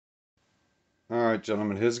Alright,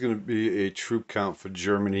 gentlemen, here's going to be a troop count for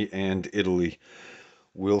Germany and Italy.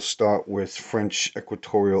 We'll start with French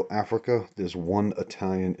Equatorial Africa. There's 1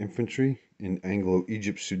 Italian infantry. In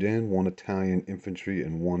Anglo-Egypt, Sudan, 1 Italian infantry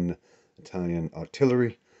and 1 Italian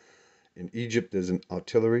artillery. In Egypt, there's an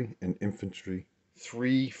artillery, an infantry,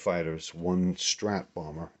 3 fighters, 1 Strat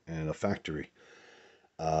bomber, and a factory.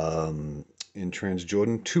 In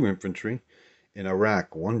Transjordan, 2 infantry. In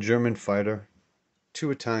Iraq, 1 German fighter, 2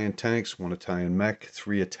 Italian tanks, 1 Italian mech,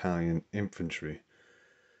 3 Italian infantry.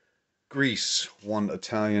 Greece, 1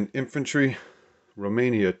 Italian infantry.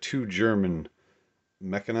 Romania, 2 German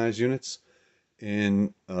mechanized units.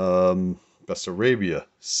 In Bessarabia,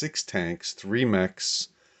 6 tanks, 3 mechs,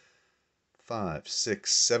 5,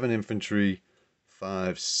 6, 7 infantry,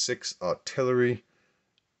 5, 6 artillery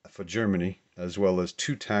for Germany, as well as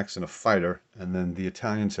 2 tanks and a fighter. And then the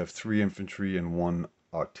Italians have 3 infantry and 1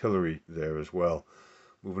 artillery there as well.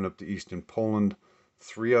 Moving up to eastern Poland,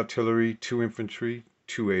 3 artillery, 2 infantry,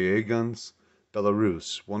 2 AA guns.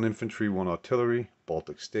 Belarus, 1 infantry, 1 artillery.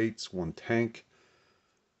 Baltic States, 1 tank.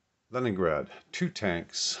 Leningrad, 2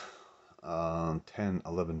 tanks, 10,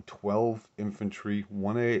 11, 12 infantry,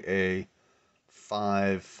 1 AA,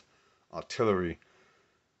 5 artillery.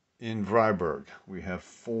 In Vryburg, we have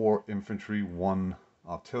 4 infantry, 1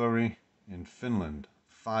 artillery. In Finland,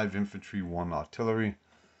 5 infantry, 1 artillery.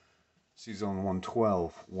 C-Zone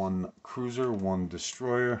 112, 1 cruiser, 1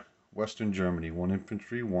 destroyer. Western Germany, 1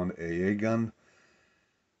 infantry, 1 AA gun.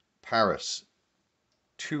 Paris,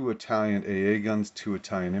 2 Italian AA guns, 2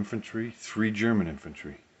 Italian infantry, 3 German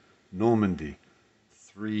infantry. Normandy,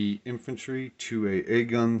 3 infantry, 2 AA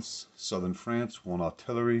guns. Southern France, 1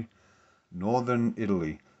 artillery. Northern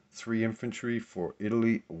Italy, 3 infantry for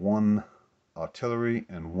Italy, 1 artillery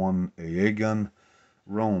and 1 AA gun.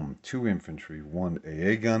 Rome, 2 infantry, 1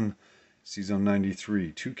 AA gun. C-Zone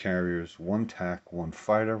 93, 2 carriers, 1 TAC, 1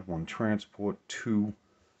 fighter, 1 transport, 2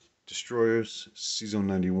 destroyers. C-Zone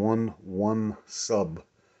 91, 1 sub.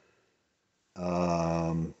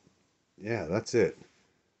 Yeah, that's it.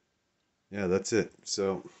 Yeah, that's it.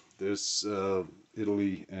 So there's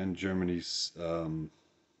Italy and Germany's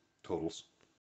totals.